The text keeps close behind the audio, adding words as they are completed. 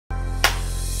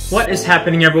What is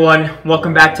happening, everyone?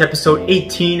 Welcome back to episode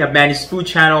 18 of Manny's Food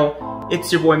Channel. It's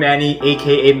your boy Manny,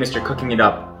 aka Mr. Cooking It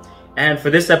Up. And for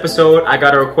this episode, I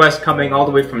got a request coming all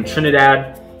the way from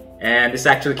Trinidad. And this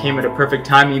actually came at a perfect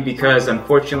timing because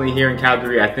unfortunately here in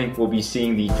Calgary, I think we'll be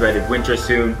seeing the dreaded winter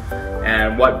soon.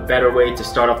 And what better way to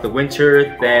start off the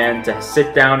winter than to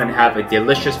sit down and have a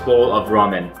delicious bowl of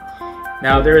ramen.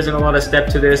 Now, there isn't a lot of step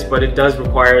to this, but it does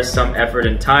require some effort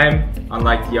and time,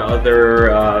 unlike the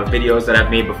other videos that I've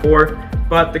made before.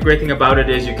 But the great thing about it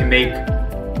is you can make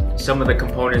some of the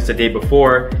components the day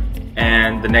before,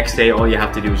 and the next day all you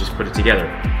have to do is just put it together.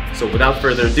 So without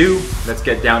further ado, let's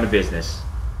get down to business.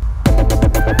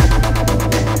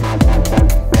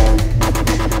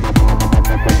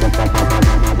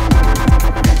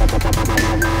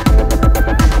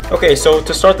 Okay, so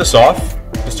to start this off,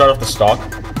 the stock,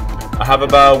 I have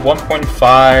about 1.5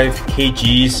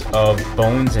 kgs of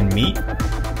bones and meat.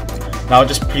 Now I'll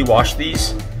just pre-wash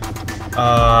these.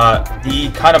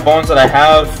 The kind of bones that I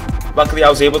have, luckily I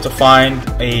was able to find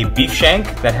a beef shank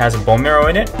that has a bone marrow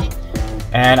in it.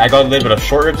 And I got a little bit of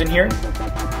short ribs in here.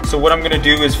 So what I'm gonna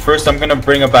do is first I'm gonna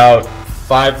bring about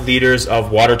 5 liters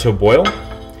of water to a boil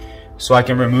so I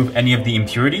can remove any of the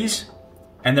impurities.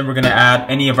 And then we're gonna add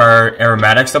any of our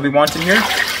aromatics that we want in here.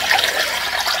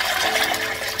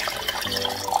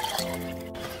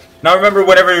 Now remember,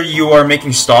 whenever you are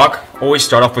making stock, always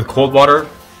start off with cold water.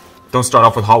 Don't start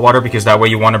off with hot water because that way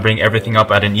you want to bring everything up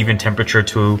at an even temperature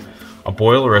to a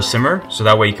boil or a simmer. So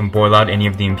that way you can boil out any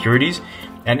of the impurities.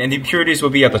 And the impurities will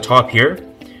be at the top here.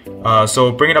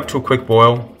 So bring it up to a quick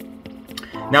boil.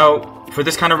 Now for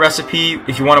this kind of recipe,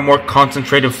 if you want a more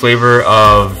concentrated flavor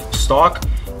of stock,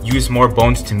 use more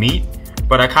bones to meat.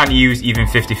 But I kind of use even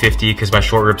 50-50 because my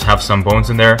short ribs have some bones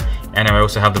in there. And I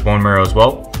also have the bone marrow as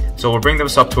well. So we'll bring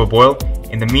this up to a boil.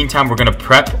 In the meantime, we're gonna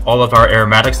prep all of our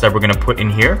aromatics that we're gonna put in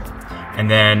here. And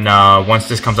then once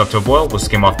this comes up to a boil, we'll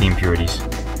skim off the impurities.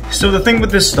 So the thing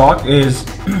with this stock is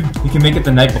you can make it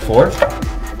the night before.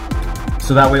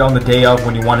 So that way on the day of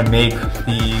when you wanna make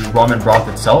the ramen broth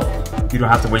itself, you don't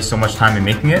have to waste so much time in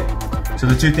making it. So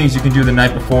the two things you can do the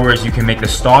night before is you can make the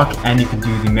stock and you can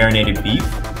do the marinated beef,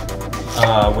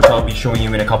 which I'll be showing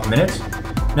you in a couple minutes.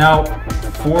 Now,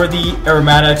 for the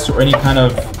aromatics or any kind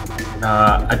of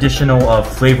additional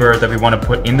flavor that we want to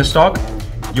put in the stock,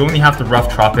 you only have to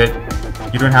rough chop it.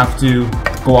 You don't have to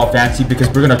go all fancy because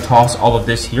we're going to toss all of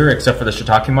this here except for the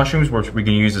shiitake mushrooms, which we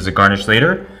can use as a garnish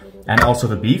later, and also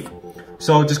the beef.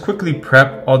 So just quickly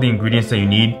prep all the ingredients that you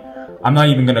need. I'm not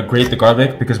even going to grate the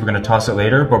garlic because we're going to toss it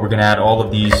later, but we're going to add all of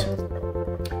these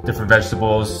different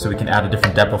vegetables so we can add a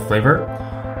different depth of flavor.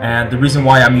 And the reason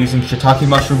why I'm using shiitake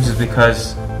mushrooms is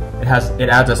because it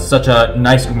adds such a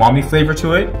nice umami flavor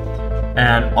to it,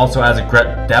 and also adds a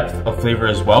great depth of flavor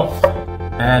as well.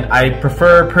 And I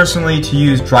prefer personally to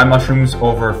use dry mushrooms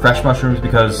over fresh mushrooms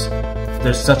because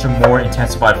there's such a more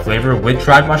intensified flavor with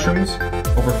dried mushrooms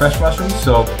over fresh mushrooms.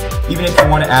 So even if you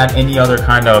want to add any other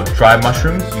kind of dry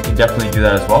mushrooms, you can definitely do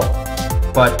that as well.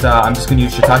 But I'm just going to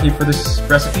use shiitake for this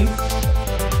recipe.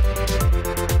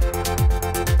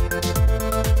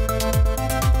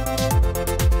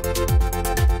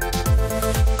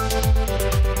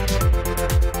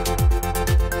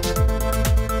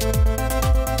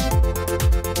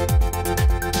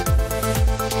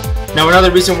 Now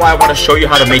another reason why I want to show you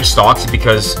how to make stocks is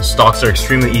because stocks are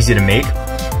extremely easy to make.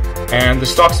 And the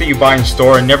stocks that you buy in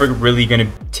store are never really going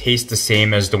to taste the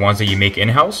same as the ones that you make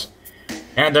in-house.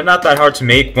 And they're not that hard to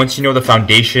make. Once you know the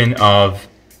foundation of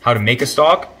how to make a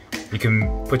stock, you can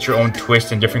put your own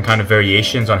twist and different kind of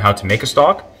variations on how to make a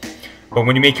stock. But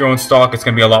when you make your own stock, it's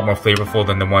going to be a lot more flavorful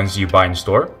than the ones you buy in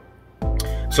store.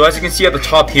 So as you can see at the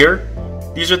top here,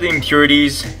 these are the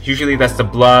impurities. Usually that's the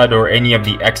blood or any of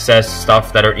the excess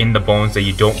stuff that are in the bones that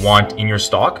you don't want in your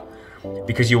stock,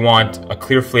 because you want a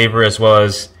clear flavor as well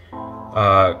as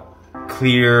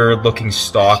clear looking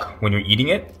stock when you're eating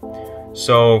it.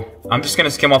 So I'm just gonna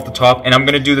skim off the top, and I'm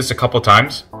gonna do this a couple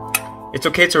times. It's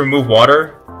okay to remove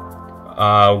water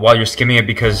while you're skimming it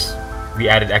because we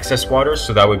added excess water,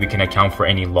 so that way we can account for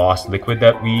any lost liquid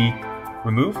that we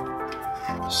remove.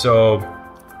 So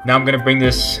now I'm gonna bring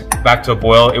this back to a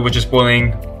boil. It was just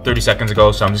boiling 30 seconds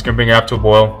ago, so I'm just gonna bring it up to a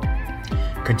boil.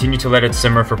 Continue to let it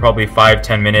simmer for probably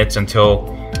 5-10 minutes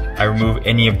until I remove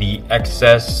any of the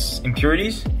excess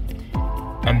impurities.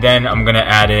 And then I'm gonna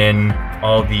add in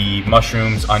all the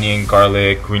mushrooms, onion,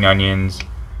 garlic, green onions,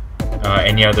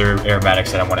 any other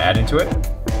aromatics that I wanna add into it.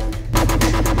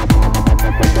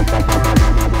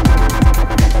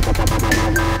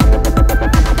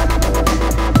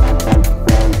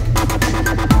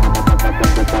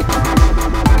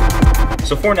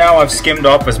 So for now, I've skimmed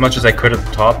off as much as I could at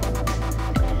the top.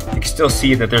 can still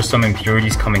see that there's some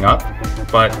impurities coming up,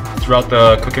 but throughout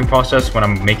the cooking process, when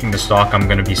I'm making the stock, I'm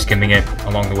gonna be skimming it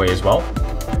along the way as well.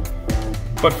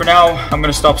 But for now, I'm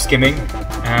gonna stop skimming,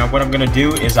 and what I'm gonna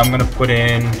do is I'm gonna put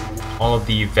in all of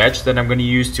the veg that I'm gonna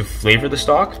use to flavor the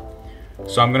stock.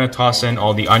 So I'm gonna toss in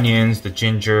all the onions, the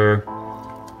ginger,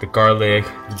 the garlic,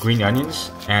 the green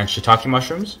onions, and shiitake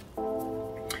mushrooms.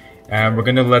 And we're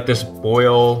gonna let this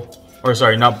boil, or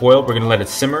sorry, not boil, we're gonna let it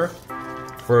simmer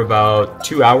for about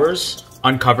 2 hours,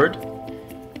 uncovered,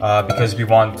 because we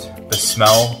want the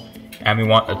smell and we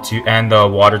want the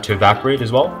water to evaporate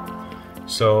as well.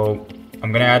 So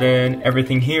I'm gonna add in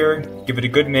everything here, give it a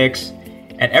good mix,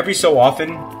 and every so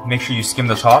often, make sure you skim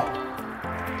the top.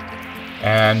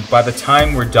 And by the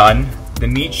time we're done, the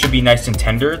meat should be nice and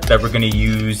tender that we're gonna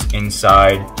use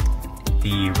inside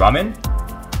the ramen.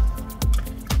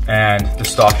 And the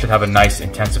stock should have a nice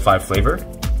intensified flavor.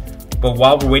 But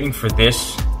while we're waiting for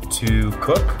this to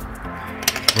cook,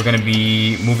 we're gonna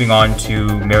be moving on to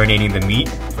marinating the meat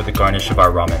for the garnish of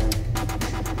our ramen.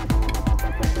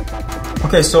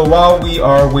 Okay, so while we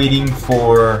are waiting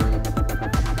for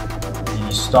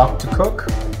the stock to cook,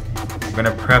 we're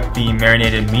gonna prep the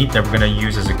marinated meat that we're gonna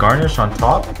use as a garnish on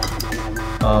top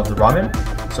of the ramen.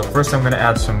 So first I'm gonna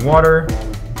add some water,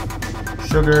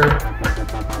 sugar,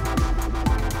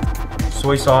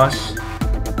 soy sauce,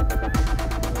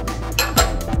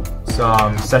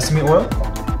 some sesame oil,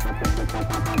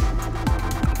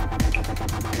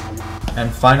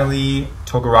 and finally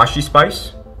togarashi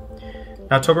spice.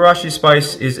 Now togarashi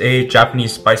spice is a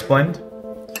Japanese spice blend.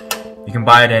 You can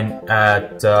buy it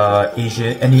at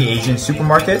any Asian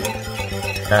supermarket,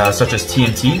 such as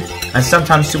T&T, and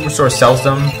sometimes Superstore sells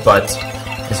them, but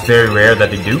it's very rare that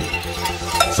they do.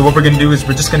 So what we're gonna do is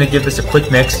we're just gonna give this a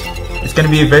quick mix. It's gonna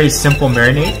be a very simple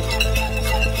marinade.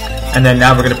 And then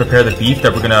now we're gonna prepare the beef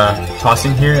that we're gonna toss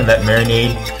in here and let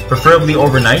marinade, preferably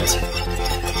overnight.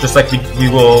 Just like we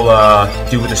will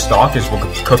do with the stock, is we'll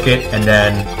cook it and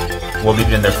then we'll leave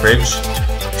it in the fridge.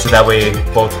 So that way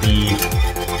both the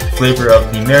flavor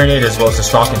of the marinade as well as the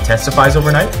stock intensifies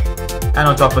overnight. And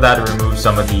on top of that, it removes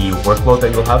some of the workload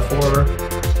that you'll have for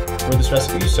this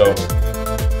recipe. So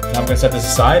now I'm gonna set this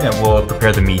aside and we'll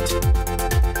prepare the meat.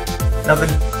 Now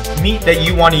the meat that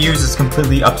you want to use is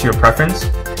completely up to your preference.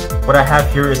 What I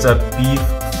have here is a beef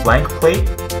flank plate.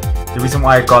 The reason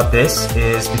why I got this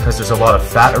is because there's a lot of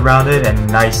fat around it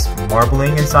and nice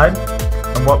marbling inside.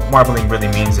 And what marbling really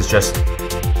means is just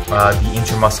the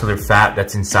intramuscular fat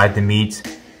that's inside the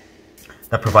meat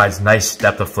that provides nice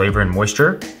depth of flavor and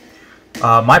moisture.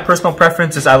 My personal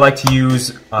preference is I like to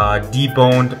use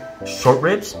deboned short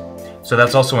ribs. So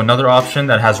that's also another option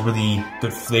that has really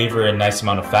good flavor and nice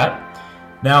amount of fat.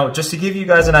 Now, just to give you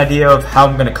guys an idea of how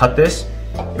I'm gonna cut this,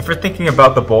 if you're thinking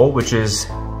about the bowl, which is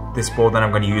this bowl that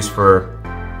I'm gonna use for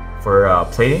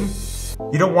plating,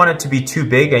 you don't want it to be too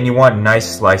big and you want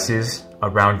nice slices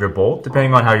around your bowl,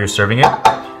 depending on how you're serving it.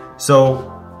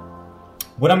 So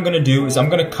what I'm gonna do is I'm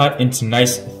gonna cut into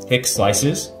nice thick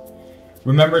slices.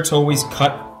 Remember to always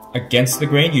cut against the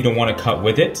grain, you don't wanna cut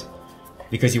with it,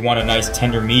 because you want a nice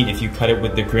tender meat. If you cut it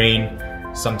with the grain,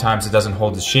 sometimes it doesn't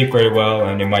hold the shape very well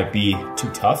and it might be too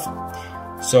tough.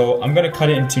 So I'm gonna cut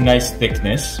it into nice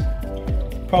thickness.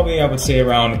 Probably I would say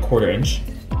around 1/4 inch,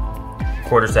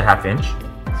 1/4 to 1/2 inch.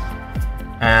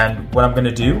 And what I'm gonna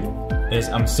do is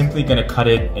I'm simply gonna cut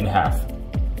it in half.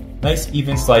 Nice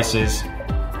even slices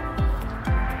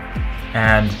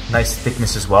and nice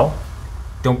thickness as well.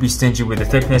 Don't be stingy with the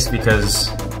thickness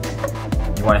because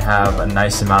you wanna have a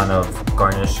nice amount of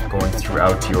garnish going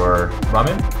throughout your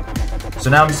ramen. So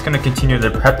now I'm just gonna continue to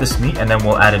prep this meat and then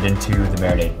we'll add it into the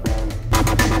marinade.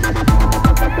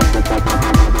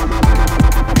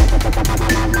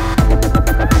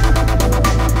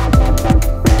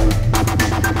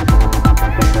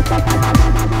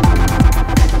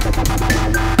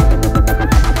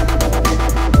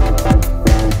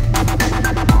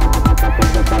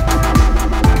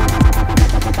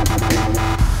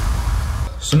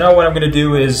 So now what I'm gonna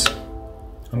do is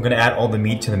I'm gonna add all the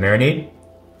meat to the marinade.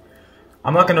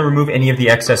 I'm not gonna remove any of the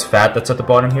excess fat that's at the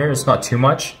bottom here. It's not too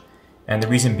much. And the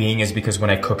reason being is because when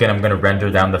I cook it, I'm gonna render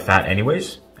down the fat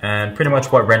anyways. And pretty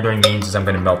much what rendering means is I'm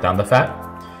gonna melt down the fat.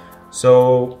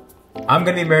 So I'm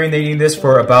gonna be marinating this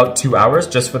for about 2 hours,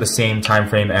 just for the same time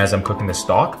frame as I'm cooking the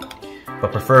stock.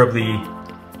 But preferably,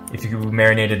 if you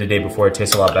marinate it the day before, it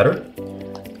tastes a lot better.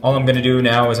 All I'm gonna do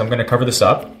now is I'm gonna cover this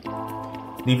up,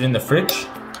 leave it in the fridge,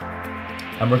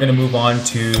 and we're gonna move on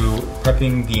to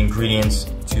prepping the ingredients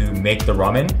to make the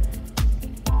ramen.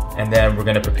 And then we're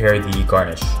gonna prepare the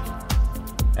garnish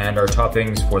and our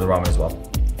toppings for the ramen as well.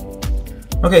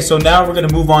 Okay, so now we're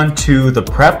gonna move on to the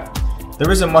prep. there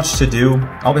isn't much to do.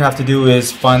 All we have to do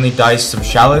is finely dice some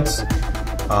shallots,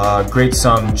 grate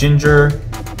some ginger,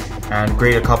 and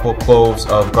grate a couple cloves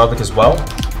of garlic as well.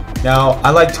 Now, I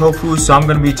like tofu, so I'm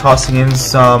going to be tossing in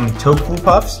some tofu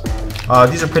puffs.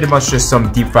 These are pretty much just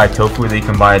some deep fried tofu that you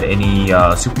can buy at any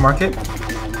supermarket.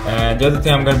 And the other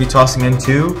thing I'm going to be tossing in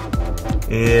too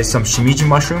is some shimiji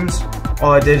mushrooms.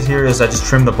 All I did here is I just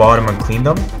trimmed the bottom and cleaned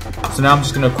them. So now I'm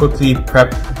just going to quickly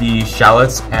prep the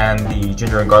shallots and the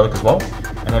ginger and garlic as well.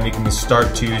 And then we can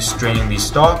start to straining the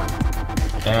stock.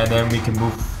 And then we can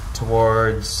move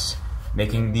towards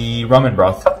making the ramen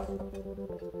broth.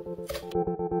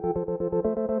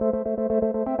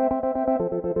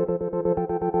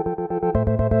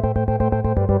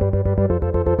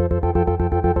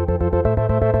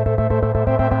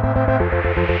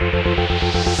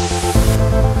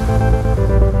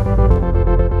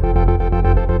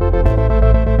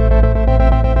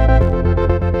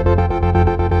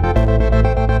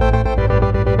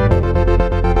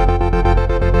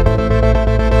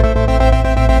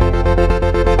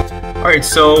 Alright,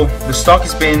 so the stock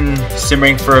has been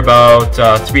simmering for about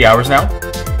 3 hours now,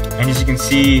 and as you can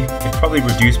see, it probably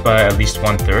reduced by at least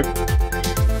 1/3,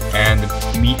 and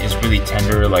the meat is really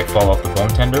tender, like fall off the bone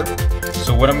tender.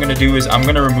 So what I'm going to do is I'm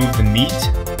going to remove the meat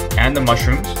and the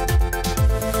mushrooms,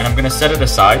 and I'm going to set it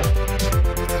aside.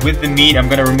 With the meat, I'm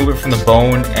going to remove it from the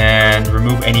bone and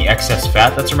remove any excess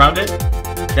fat that's around it.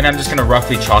 Then I'm just going to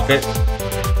roughly chop it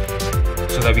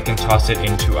so that we can toss it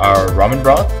into our ramen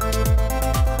broth.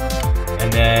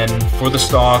 And then for the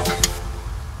stock,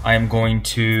 I am going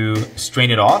to strain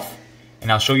it off,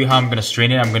 and I'll show you how I'm going to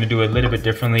strain it. I'm going to do it a little bit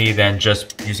differently than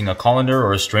just using a colander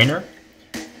or a strainer.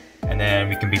 And then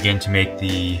we can begin to make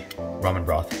the ramen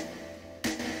broth.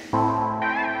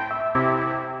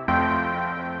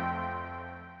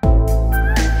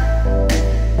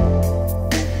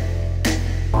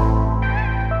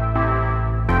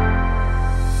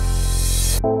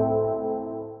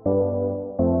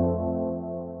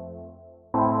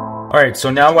 Alright,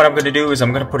 so now what I'm going to do is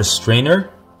I'm going to put a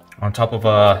strainer on top of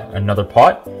another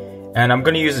pot, and I'm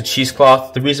going to use a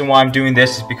cheesecloth. The reason why I'm doing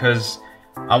this is because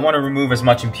I want to remove as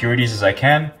much impurities as I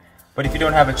can, but if you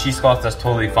don't have a cheesecloth, that's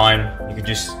totally fine. You can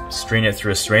just strain it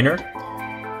through a strainer.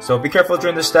 So be careful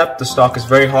during this step. The stock is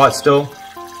very hot still,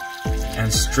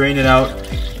 and strain it out.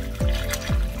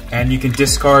 And you can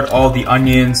discard all the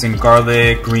onions and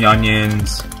garlic, green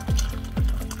onions,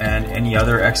 and any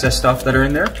other excess stuff that are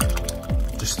in there.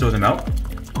 Just throw them out.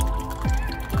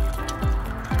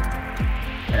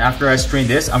 And after I strain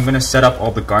this, I'm going to set up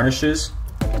all the garnishes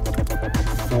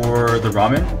for the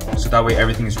ramen, so that way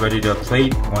everything is ready to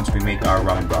plate once we make our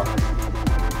ramen broth.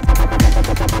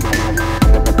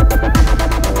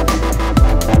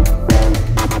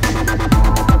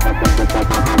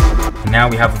 And now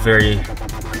we have a very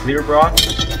clear broth.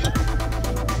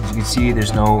 As you can see,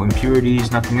 there's no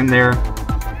impurities, nothing in there.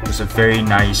 It's a very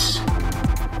nice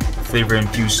flavor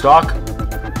infused stock.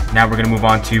 Now we're going to move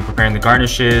on to preparing the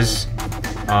garnishes,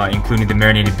 including the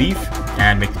marinated beef,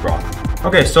 and make the broth.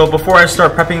 Okay, so before I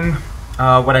start prepping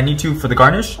what I need to for the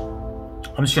garnish,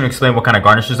 I'm just going to explain what kind of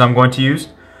garnishes I'm going to use.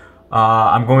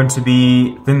 I'm going to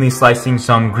be thinly slicing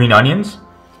some green onions.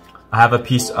 I have a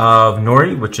piece of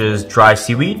nori, which is dry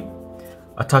seaweed,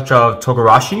 a touch of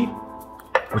togarashi,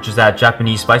 which is that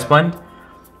Japanese spice blend,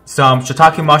 some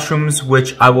shiitake mushrooms,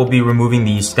 which I will be removing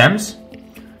the stems,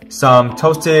 some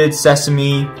toasted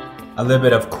sesame, a little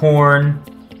bit of corn,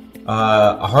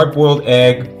 a hard-boiled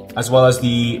egg, as well as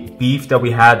the beef that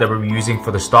we had that we were using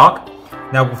for the stock.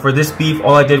 Now for this beef,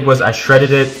 all I did was I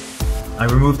shredded it, I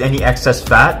removed any excess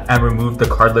fat, and removed the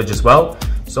cartilage as well.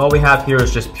 So all we have here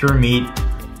is just pure meat.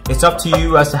 It's up to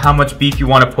you as to how much beef you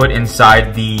want to put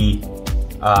inside the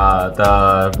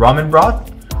ramen broth.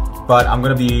 But I'm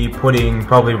going to be putting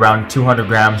probably around 200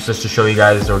 grams just to show you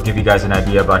guys or give you guys an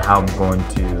idea about how I'm going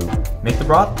to make the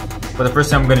broth. But the first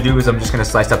thing I'm going to do is I'm just going to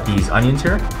slice up these onions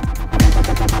here.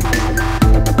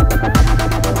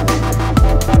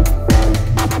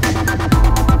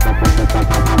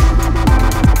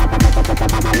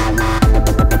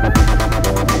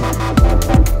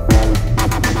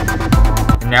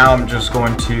 And now I'm just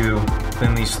going to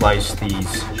thinly slice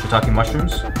these shiitake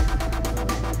mushrooms.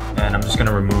 And I'm just going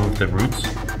to remove the roots.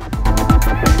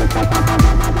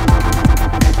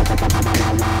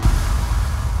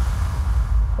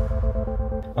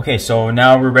 Okay, so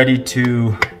now we're ready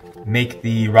to make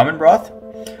the ramen broth.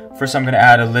 First I'm going to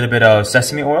add a little bit of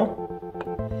sesame oil.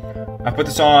 I put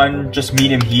this on just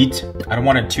medium heat. I don't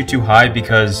want it too high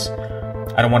because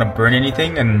I don't want to burn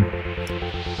anything, and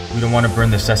we don't want to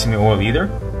burn the sesame oil either.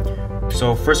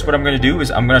 So first what I'm going to do is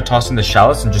I'm going to toss in the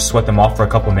shallots and just sweat them off for a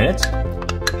couple minutes.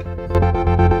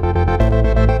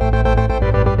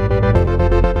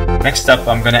 Next up,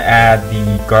 I'm gonna add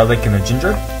the garlic and the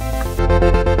ginger.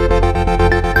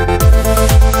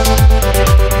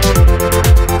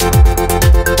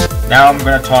 Now I'm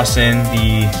gonna toss in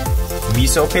the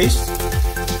miso paste.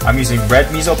 I'm using red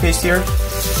miso paste here.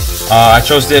 I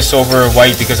chose this over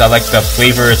white because I like the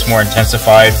flavor. It's more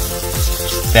intensified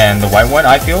than the white one,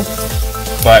 I feel.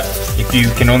 But if you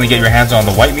can only get your hands on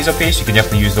the white miso paste, you can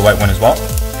definitely use the white one as well.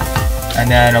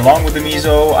 And then along with the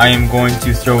miso, I am going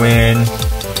to throw in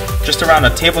just around a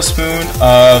tablespoon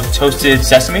of toasted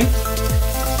sesame.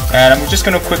 And I'm just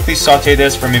gonna quickly saute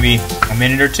this for maybe a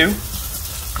minute or two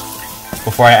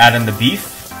before I add in the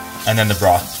beef and then the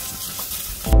broth.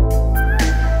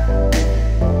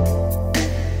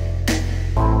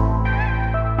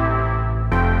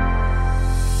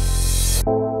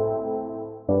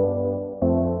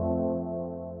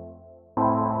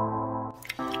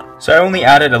 So I only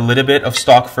added a little bit of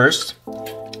stock first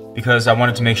because I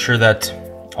wanted to make sure that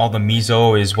all the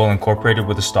miso is well incorporated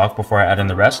with the stock before I add in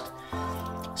the rest.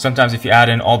 Sometimes if you add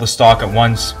in all the stock at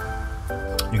once,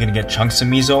 you're gonna get chunks of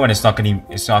miso and it's not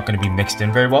gonna be mixed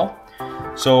in very well.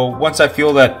 So once I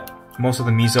feel that most of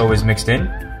the miso is mixed in,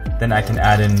 then I can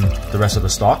add in the rest of the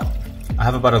stock. I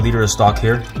have about 1 liter of stock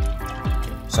here,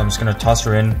 so I'm just gonna toss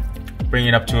her in, bring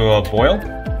it up to a boil,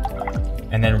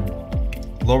 and then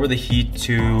lower the heat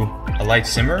to a light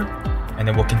simmer, and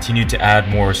then we'll continue to add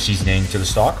more seasoning to the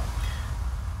stock.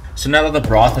 So now that the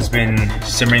broth has been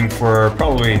simmering for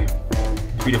probably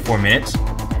 3 to 4 minutes,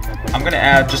 I'm gonna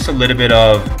add just a little bit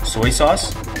of soy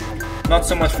sauce. Not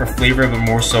so much for flavor, but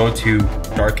more so to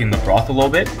darken the broth a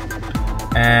little bit.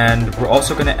 And we're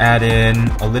also gonna add in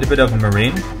a little bit of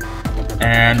mirin.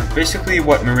 And basically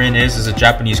what mirin is a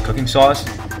Japanese cooking sauce.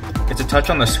 It's a touch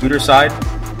on the sweeter side,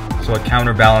 so it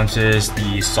counterbalances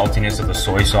the saltiness of the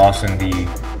soy sauce and the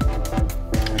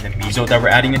miso that we're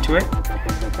adding into it.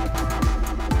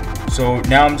 So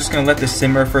now I'm just gonna let this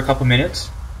simmer for a couple minutes.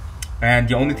 And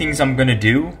the only things I'm gonna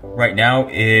do right now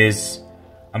is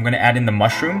I'm gonna add in the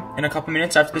mushroom in a couple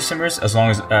minutes after this simmers, as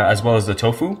well as the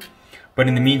tofu. But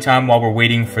in the meantime, while we're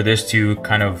waiting for this to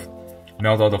kind of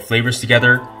meld all the flavors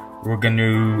together, we're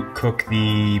gonna cook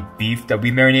the beef that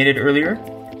we marinated earlier,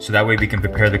 so that way we can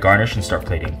prepare the garnish and start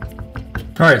plating.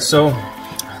 All right, so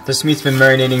this meat's been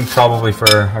marinating probably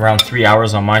for around 3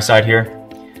 hours on my side here,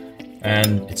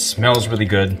 and it smells really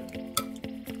good.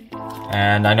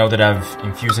 And I know that I've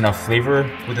infused enough flavor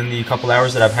within the couple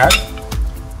hours that I've had,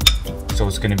 so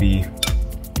it's gonna be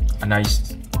a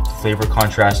nice flavor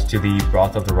contrast to the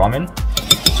broth of the ramen.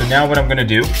 So now what I'm gonna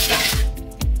do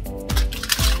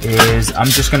is I'm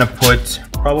just gonna put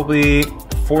probably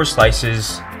 4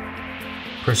 slices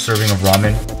per serving of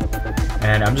ramen,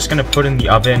 and I'm just gonna put in the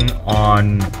oven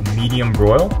on medium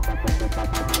broil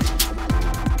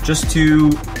just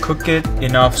to cook it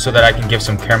enough so that I can give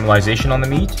some caramelization on the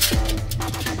meat.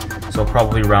 So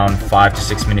probably around 5 to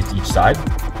 6 minutes each side.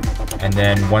 And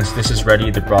then once this is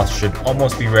ready, the broth should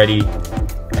almost be ready,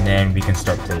 and then we can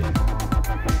start plating.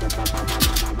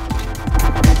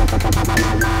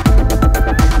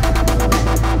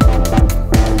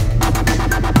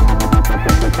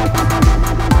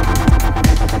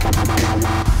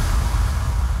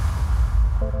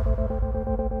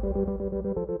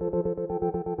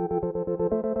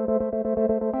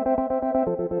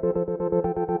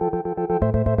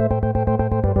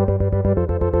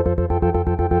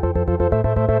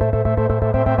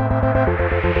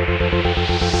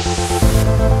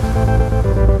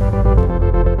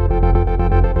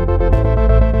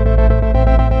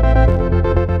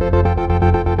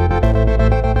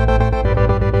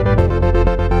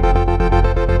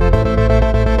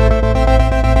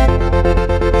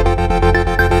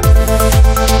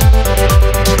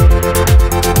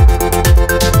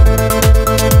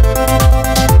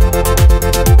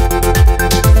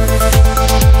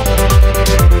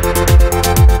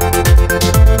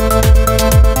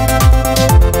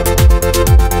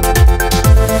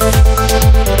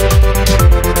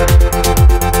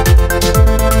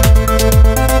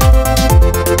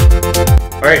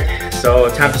 Alright, so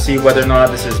time to see whether or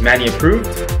not this is Manny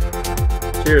approved.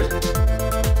 Cheers.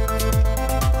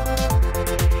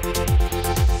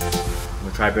 I'm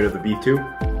gonna try a bit of the beef too.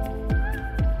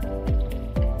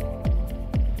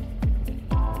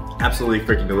 Absolutely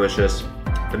freaking delicious.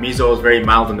 The miso is very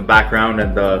mild in the background,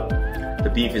 and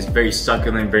the beef is very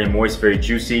succulent, very moist, very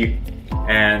juicy.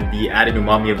 And the added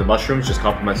umami of the mushrooms just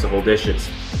complements the whole dish. It's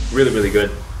really, really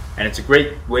good. And it's a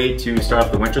great way to start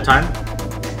off the winter time.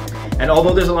 And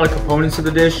although there's a lot of components to the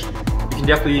dish, you can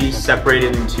definitely separate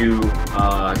it into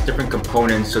different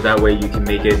components, so that way you can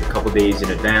make it a couple days in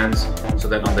advance, so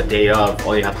that on the day of,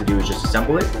 all you have to do is just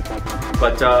assemble it.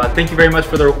 But thank you very much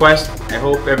for the request. I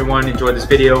hope everyone enjoyed this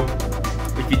video.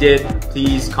 If you did,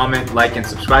 please comment, like, and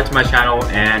subscribe to my channel,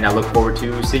 and I look forward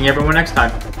to seeing everyone next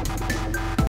time.